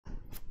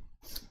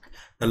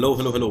Hello.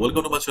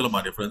 Welcome to my channel,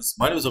 my dear friends.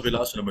 My name is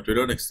Abhilash and I'm a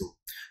trader next to.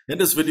 In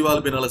this video,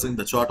 I'll be analyzing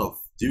the chart of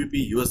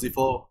GBPUSD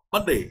for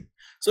Monday.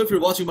 So if you're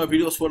watching my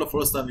videos for the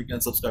first time, you can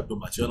subscribe to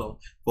my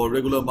channel for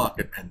regular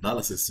market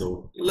analysis.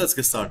 So let's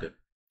get started.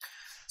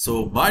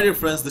 So my dear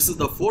friends, this is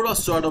the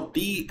Forex chart of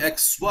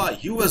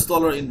DXY US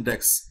dollar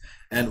index,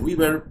 and we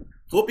were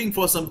hoping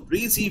for some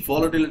crazy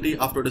volatility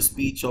after the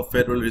speech of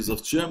Federal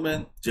Reserve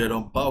Chairman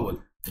Jerome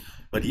Powell.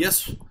 But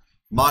yes,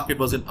 market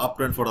was in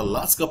uptrend for the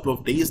last couple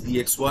of days,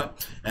 DXY,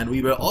 and we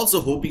were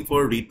also hoping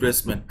for a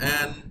retracement.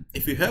 And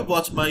if you have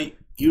watched my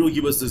Euro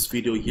USD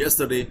video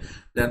yesterday,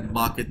 then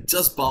market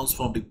just bounced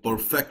from the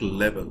perfect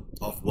level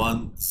of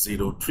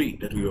 103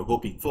 that we were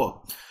hoping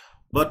for.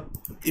 But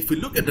if we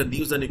look at the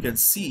news, then you can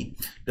see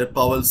that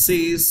Powell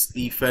says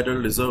the Federal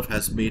Reserve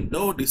has made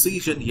no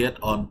decision yet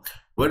on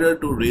whether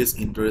to raise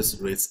interest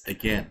rates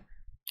again.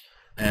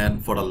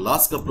 And for the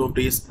last couple of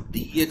days,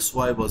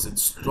 DXY was in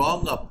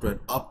strong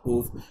uptrend, up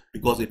move,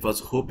 because it was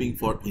hoping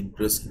for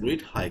interest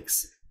rate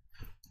hikes.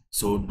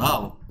 So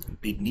now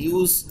the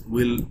news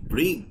will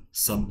bring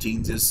some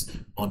changes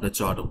on the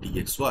chart of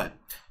DXY,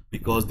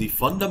 because the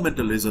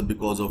fundamental reason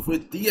because of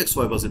which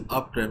DXY was in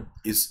uptrend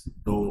is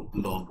no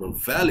longer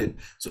valid.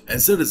 So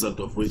as a result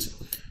of which,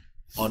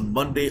 on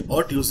Monday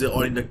or Tuesday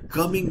or in the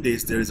coming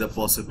days, there is a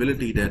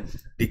possibility that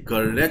the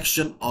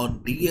correction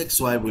on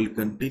DXY will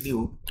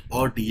continue,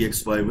 or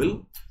DXY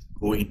will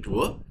go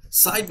into a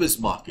sideways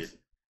market,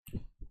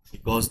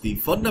 because the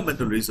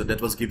fundamental reason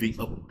that was giving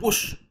a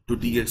push to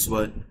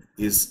DXY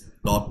is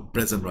not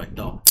present right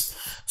now.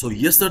 So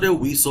yesterday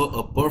we saw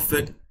a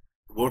perfect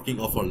working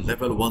of our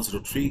level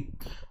 103,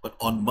 but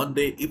on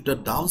Monday, if the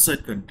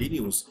downside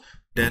continues,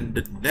 then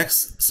the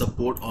next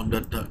support on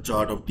the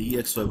chart of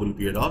DXY will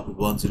be around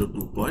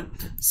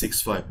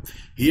 102.65.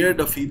 Here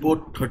the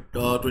FIBO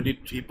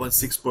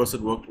 23.6%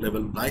 work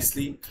level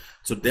nicely,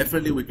 so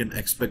definitely we can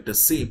expect the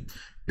same,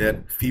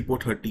 that FIBO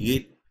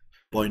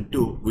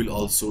 38.2 will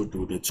also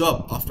do the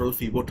job. After all,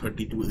 FIBO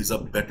 32 is a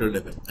better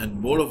level, and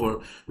moreover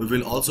we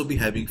will also be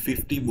having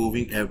 50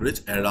 moving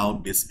average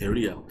around this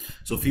area.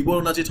 So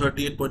Fibonacci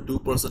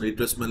 38.2%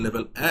 retracement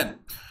level and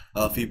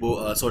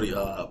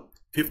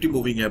 50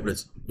 moving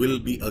average will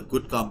be a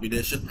good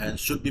combination and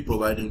should be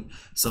providing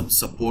some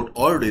support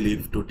or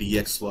relief to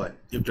DXY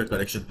if the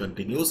correction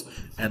continues.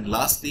 And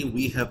lastly,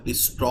 we have the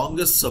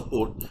strongest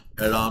support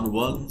around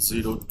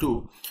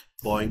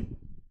 102.20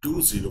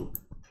 to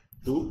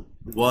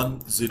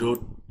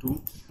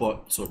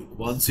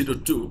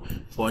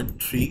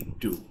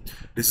 102.32.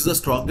 This is the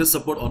strongest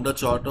support on the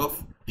chart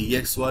of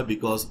DXY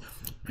because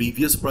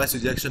previous price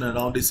rejection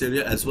around this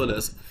area, as well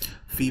as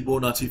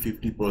Fibonacci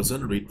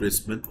 50%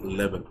 retracement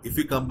level. If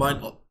we combine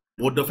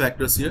both the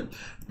factors here,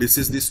 this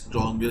is the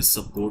strongest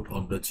support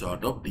on the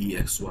chart of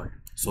DXY.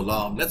 So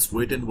now let's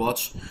wait and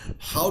watch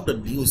how the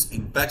news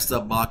impacts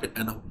the market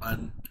and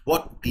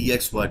what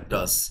DXY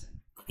does.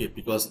 Okay,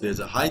 because there's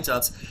a high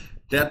chance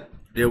that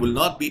there will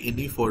not be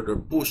any further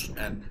push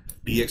and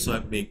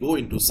DXY may go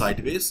into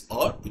sideways,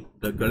 or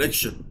the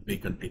correction may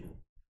continue.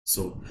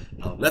 So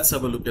now let's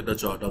have a look at the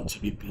chart of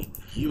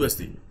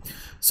GBPUSD.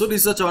 So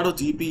this is the chart of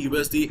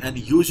GBPUSD, and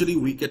usually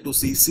we get to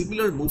see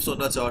similar moves on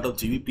the chart of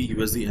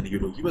GBPUSD and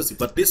Euro USD,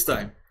 but this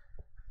time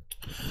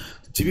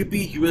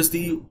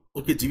GBPUSD,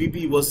 okay,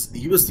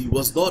 USD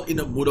was not in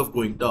a mood of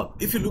going down.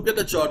 If you look at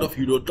the chart of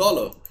Euro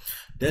dollar,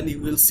 then you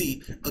will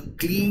see a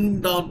clean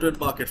downtrend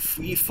market,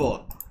 free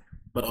fall.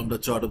 But on the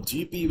chart of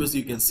GBPUSD,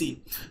 you can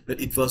see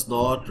that it was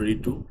not ready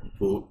to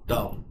go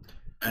down.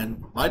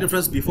 And my dear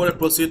friends, before I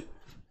proceed,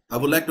 I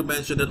would like to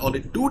mention that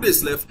only 2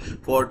 days left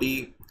for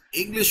the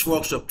English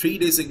workshop, 3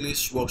 days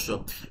English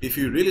workshop. If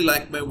you really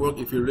like my work,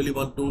 if you really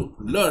want to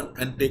learn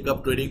and take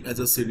up trading as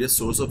a serious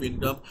source of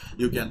income,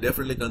 you can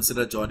definitely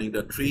consider joining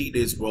the 3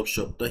 days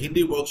workshop. The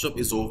Hindi workshop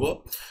is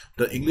over.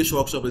 The English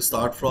workshop will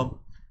start from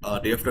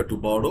day after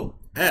tomorrow,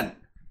 and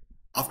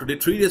after the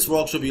 3 days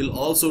workshop, you'll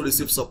also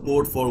receive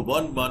support for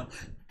 1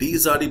 month.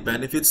 These are the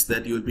benefits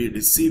that you'll be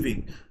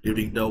receiving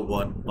during the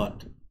 1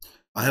 month.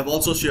 I have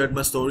also shared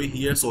my story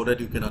here so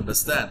that you can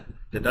understand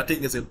that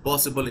nothing is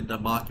impossible in the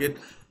market.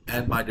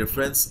 And my dear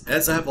friends,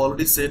 as I have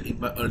already said in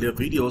my earlier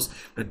videos,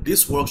 that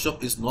this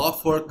workshop is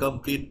not for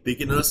complete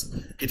beginners.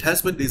 It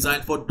has been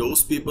designed for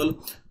those people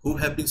who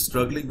have been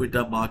struggling with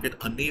the market,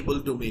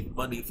 unable to make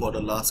money for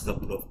the last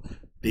couple of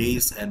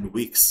days and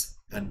weeks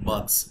and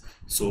months.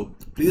 So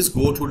please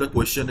go through the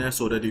questionnaire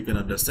so that you can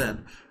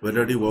understand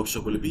whether the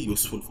workshop will be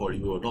useful for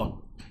you or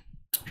not.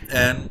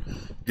 And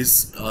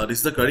this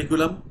is the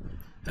curriculum,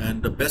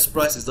 and the best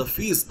price is the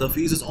fees. The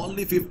fees is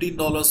only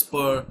 $15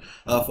 per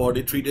for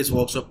the 3 days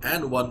workshop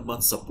and 1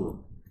 month support.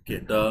 Okay,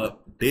 the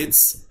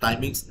dates,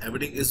 timings,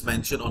 everything is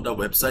mentioned on the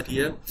website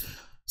here.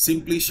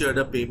 Simply share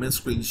the payment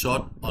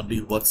screenshot on the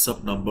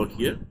WhatsApp number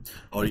here,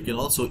 or you can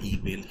also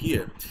email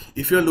here.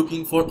 If you're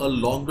looking for a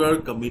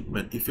longer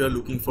commitment, if you're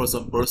looking for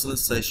some personal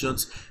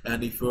sessions,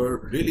 and if you're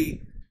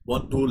really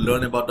want to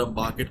learn about the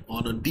market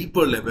on a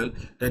deeper level,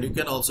 then you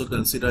can also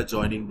consider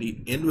joining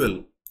the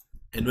annual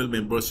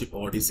membership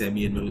or the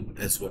semi-annual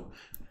as well.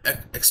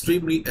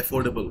 Extremely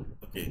affordable.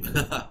 Okay.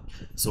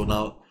 So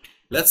now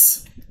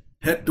let's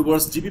head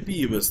towards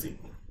GBPUSD.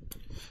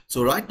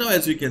 So right now,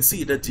 as you can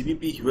see, that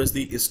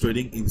GBPUSD is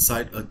trading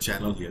inside a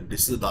channel here.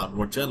 This is a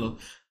downward channel,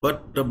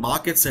 but the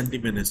market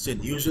sentiment has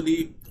changed.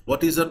 Usually,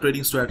 what is the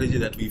trading strategy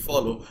that we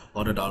follow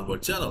on a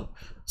downward channel?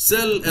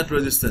 Sell at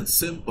resistance,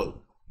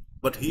 simple.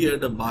 But here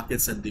the market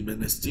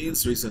sentiment has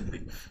changed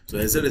recently. So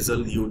as a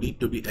result, you need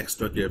to be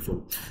extra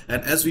careful.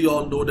 And as we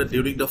all know that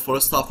during the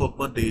first half of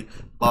Monday,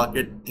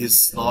 market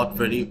is not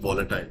very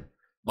volatile.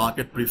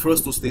 Market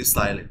prefers to stay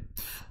silent.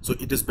 So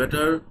it is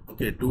better,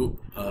 okay, to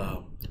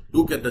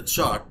look at the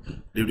chart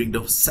during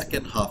the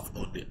second half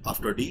only,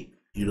 after the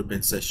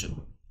European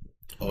session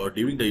or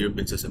during the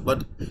European session,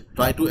 but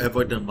try to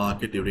avoid the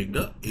market during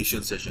the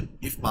Asian session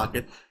if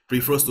market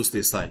prefers to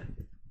stay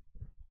silent.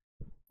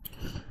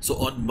 So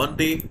on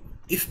Monday,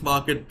 if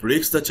market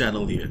breaks the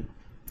channel here,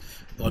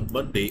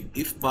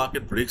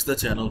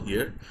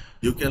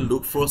 you can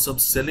look for some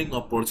selling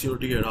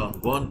opportunity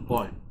around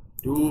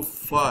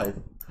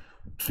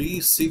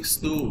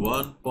 1.2536 to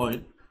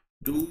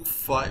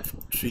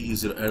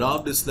 1.2530.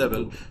 Around this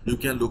level, you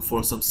can look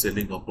for some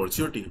selling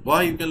opportunity.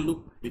 Why you can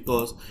look?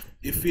 Because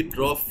if we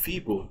draw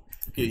Fibonacci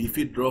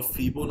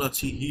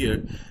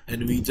here,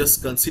 and we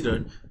just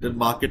consider the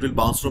market will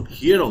bounce from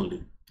here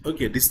only.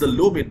 Okay, this is the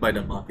low made by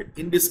the market.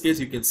 In this case,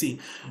 you can see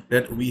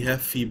that we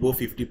have Fibo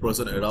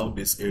 50% around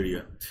this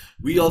area.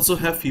 We also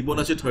have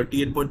Fibonacci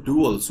 38.2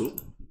 also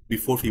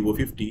before Fibo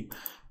 50.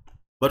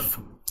 But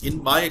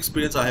in my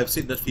experience, I have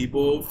seen that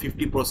Fibo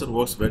 50%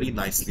 works very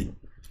nicely.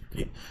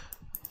 Okay.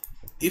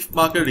 If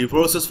market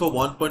reverses for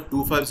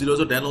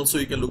 1.250, then also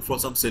you can look for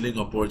some selling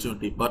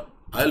opportunity. But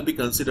I'll be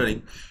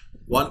considering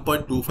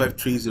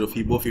 1.2530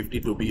 Fibo 50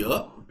 to be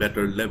a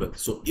better level.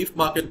 So if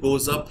market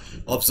goes up,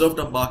 observe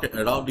the market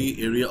around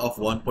the area of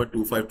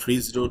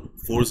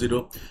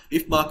 1.253040.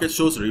 If market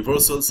shows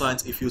reversal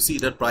signs, if you see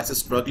that price is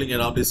struggling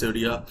around this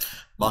area,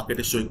 market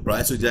is showing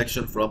price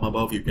rejection from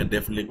above, you can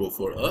definitely go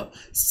for a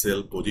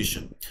sell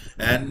position.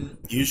 And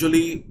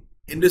usually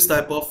in this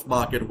type of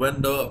market,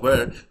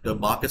 where the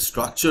market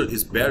structure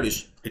is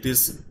bearish, it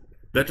is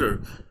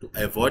better to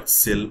avoid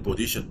sell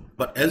position.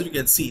 But as we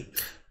can see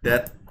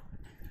that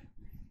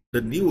the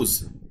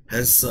news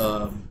has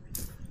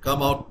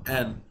come out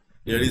and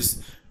there is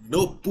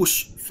no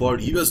push for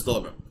US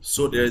dollar,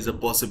 so there is a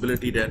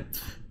possibility that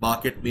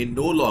market may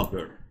no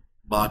longer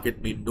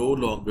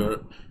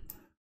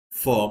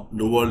form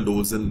lower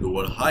lows and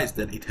lower highs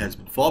than it has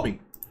been forming.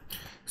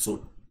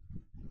 So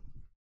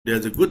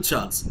there's a good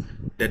chance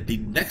that the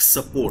next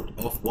support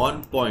of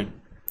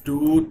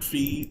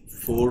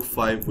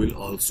 1.2345 will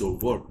also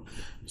work.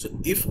 So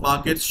if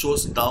market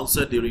shows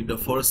downside during the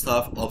first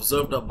half,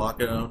 observe the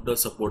market around the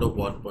support of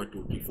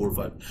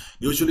 1.2345.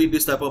 Usually in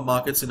this type of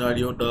market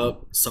scenario, the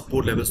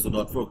support levels do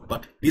not work.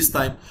 But this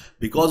time,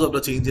 because of the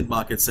change in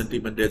market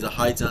sentiment, there's a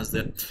high chance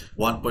that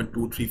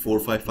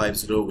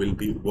 1.234550 will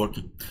be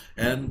working.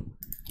 And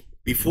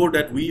before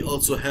that, we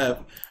also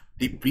have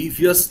the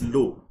previous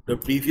low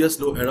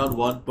around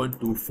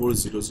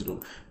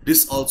 1.2400.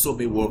 This also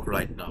may work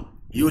right now.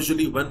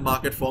 Usually when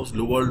market forms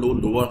lower low,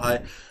 lower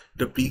high,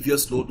 the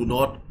previous low do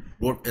not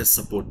work as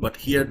support, but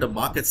here the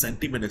market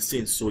sentiment has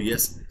changed. So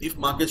yes, if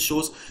market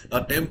shows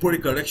a temporary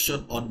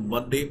correction on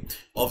Monday,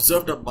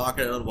 observe the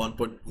market around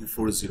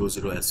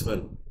 1.2400 as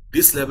well.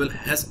 This level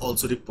has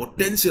also the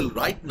potential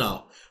right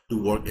now to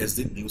work as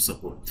the new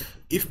support.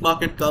 If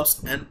market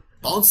comes and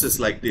bounces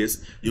like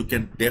this, you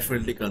can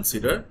definitely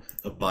consider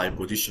a buy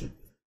position.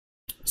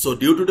 So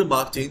due to the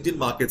change in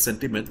market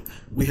sentiment,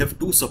 we have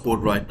two support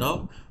right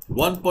now,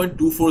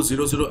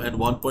 1.2400 and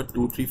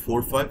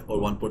 1.2345 or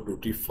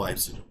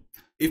 1.2350.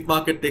 If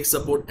market takes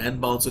support and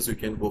bounces, you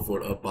can go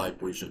for a buy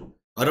position.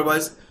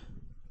 Otherwise,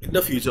 in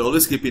the future,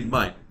 always keep in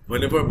mind,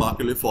 whenever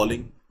market is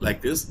falling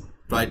like this,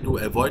 try to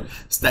avoid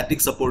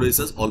static support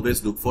resistance,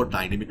 always look for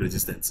dynamic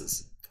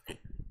resistances. Okay.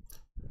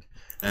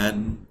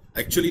 And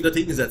actually the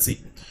thing is that,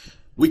 see,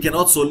 we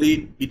cannot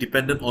solely be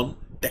dependent on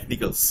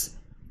technicals.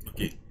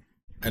 Okay.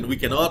 And we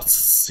cannot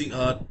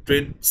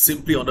trade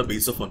simply on the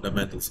basis of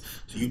fundamentals.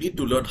 So you need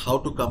to learn how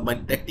to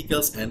combine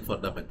technicals and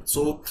fundamentals.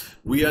 So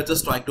we are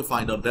just trying to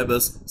find out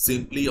levels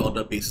simply on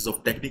the basis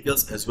of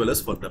technicals as well as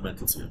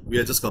fundamentals. We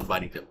are just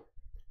combining them.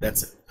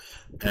 That's it.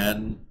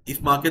 And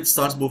if market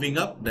starts moving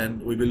up,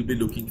 then we will be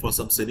looking for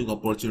some selling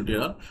opportunity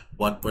around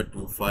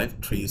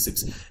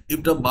 1.2536.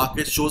 If the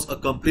market shows a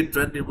complete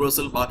trend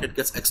reversal, market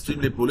gets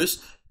extremely bullish,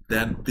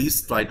 then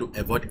please try to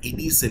avoid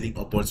any selling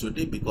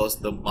opportunity,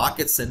 because the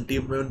market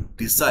sentiment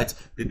decides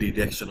the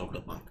direction of the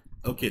market.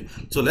 Okay,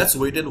 so let's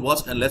wait and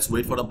watch, and let's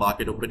wait for the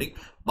market opening.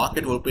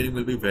 Market opening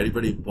will be very,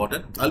 very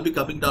important. I'll be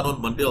coming down on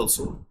Monday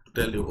also to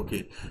tell you.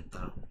 Okay,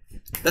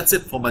 that's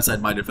it from my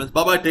side, my dear friends.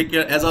 Bye bye, take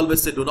care. As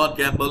always say, do not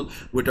gamble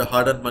with your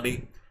hard-earned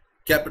money.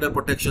 Capital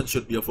protection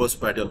should be your first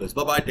priority always.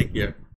 Bye bye, take care.